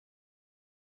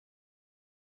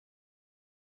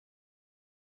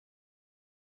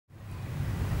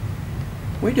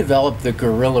We developed the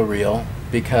Gorilla Reel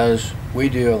because we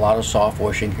do a lot of soft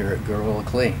washing here at Gorilla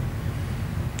Clean.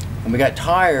 And we got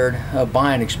tired of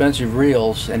buying expensive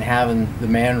reels and having the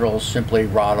mandrels simply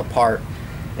rot apart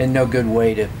and no good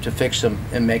way to fix them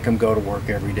and make them go to work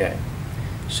every day.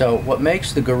 So what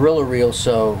makes the Gorilla Reel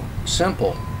so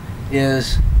simple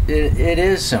is it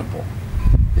is simple.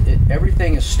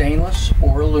 Everything is stainless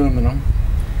or aluminum,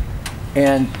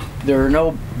 and there are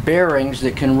no bearings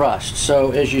that can rust.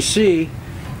 So as you see,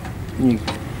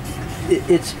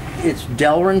 it's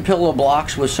Delrin pillow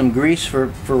blocks with some grease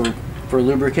for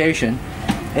lubrication,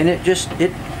 and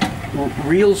it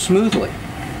reels smoothly.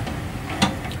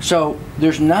 So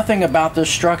there's nothing about this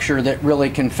structure that really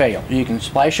can fail. You can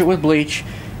splash it with bleach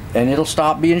and it'll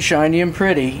stop being shiny and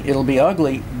pretty. It'll be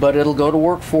ugly, but it'll go to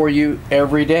work for you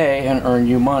every day and earn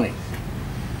you money.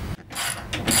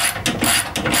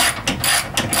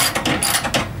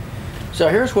 So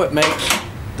here's what makes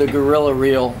the Gorilla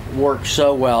Reel work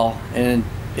so well and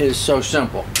is so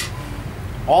simple.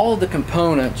 All of the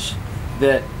components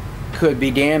that could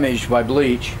be damaged by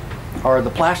bleach are the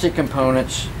plastic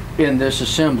components in this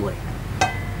assembly.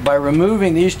 By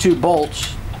removing these two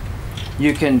bolts,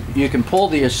 you can pull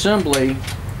the assembly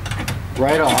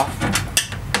right off.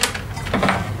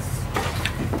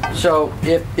 So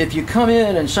if you come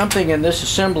in and something in this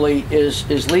assembly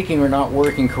is leaking or not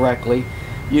working correctly,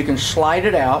 you can slide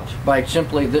it out by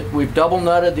simply we've double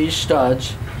nutted these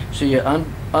studs. So you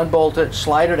unbolt it,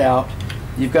 slide it out.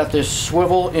 You've got this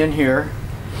swivel in here,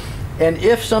 and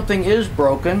if something is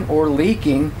broken or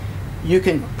leaking,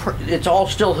 it's all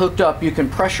still hooked up. You can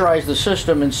pressurize the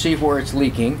system and see where it's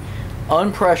leaking,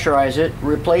 unpressurize it,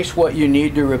 replace what you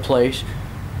need to replace,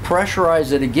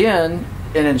 pressurize it again,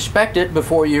 and inspect it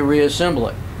before you reassemble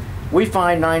it. We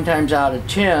find 9 times out of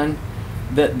 10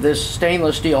 that this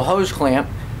stainless steel hose clamp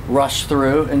rusts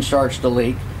through and starts to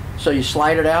leak. So you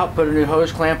slide it out, put a new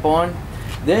hose clamp on,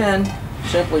 then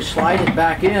simply slide it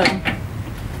back in,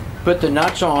 put the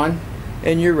nuts on,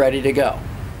 and you're ready to go.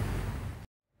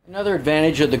 Another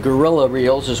advantage of the Gorilla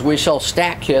Reels is we sell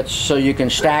stack kits, so you can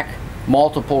stack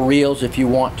multiple reels if you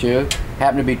want to.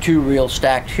 Happen to be 2 reels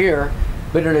stacked here,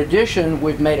 but in addition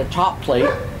we've made a top plate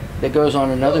that goes on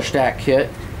another stack kit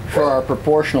for our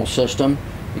proportional system.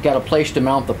 You got a place to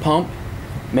mount the pump,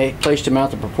 place to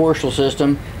mount the proportional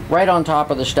system right on top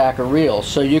of the stack of reels.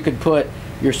 So you could put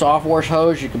your soft wash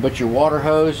hose, you can put your water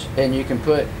hose, and you can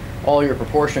put all your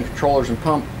proportion controllers and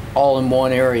pump all in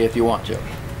one area if you want to.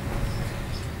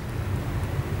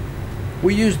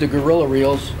 We use the Gorilla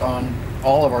Reels on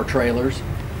all of our trailers,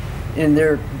 and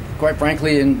they're quite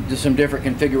frankly in some different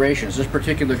configurations. This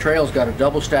particular trailer's got a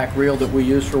double stack reel that we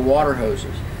use for water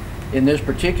hoses. In this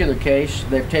particular case,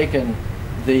 they've taken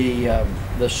the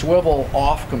swivel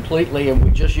off completely, and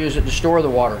we just use it to store the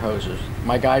water hoses.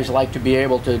 My guys like to be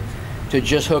able to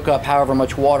just hook up however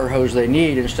much water hose they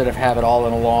need instead of have it all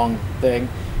in a long thing.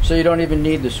 So you don't even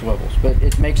need the swivels, but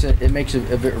it makes a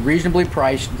reasonably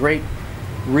priced, great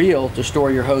reel to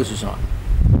store your hoses on.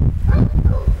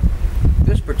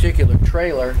 This particular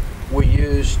trailer we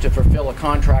use to fulfill a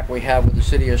contract we have with the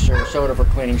city of Sarasota for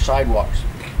cleaning sidewalks.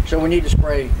 So we need to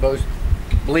spray both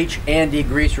bleach and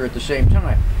degreaser at the same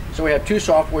time. So we have 2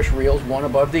 soft wash reels, one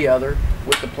above the other,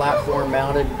 with the platform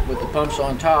mounted with the pumps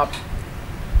on top,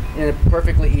 in a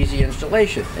perfectly easy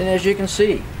installation. And as you can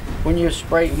see, when you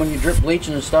drip bleach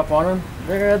and stuff on them,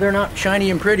 they're not shiny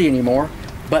and pretty anymore.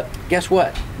 But guess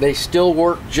what? They still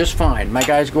work just fine. My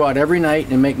guys go out every night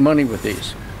and make money with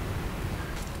these.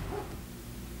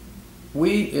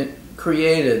 We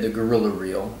created the Gorilla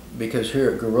Reel because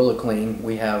here at Gorilla Clean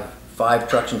we have 5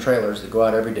 trucks and trailers that go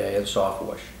out every day and soft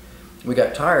wash. We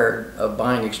got tired of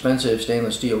buying expensive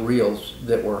stainless steel reels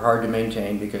that were hard to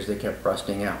maintain because they kept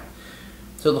rusting out.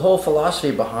 So the whole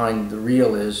philosophy behind the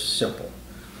reel is simple.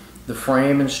 The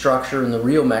frame and structure and the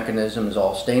reel mechanism is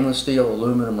all stainless steel,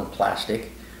 aluminum, or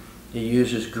plastic. It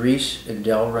uses grease and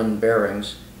Delrin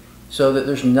bearings so that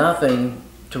there's nothing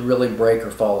to really break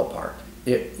or fall apart.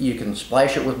 You can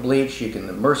splash it with bleach, you can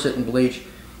immerse it in bleach.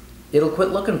 It'll quit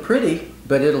looking pretty,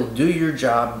 but it'll do your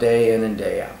job day in and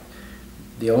day out.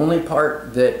 The only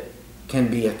part that can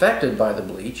be affected by the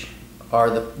bleach are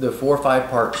the 4 or 5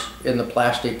 parts in the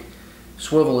plastic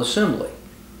swivel assembly.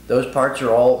 Those parts are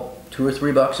all $2 or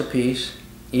 $3 a piece,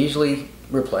 easily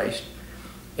replaced,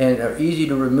 and are easy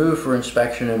to remove for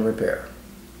inspection and repair.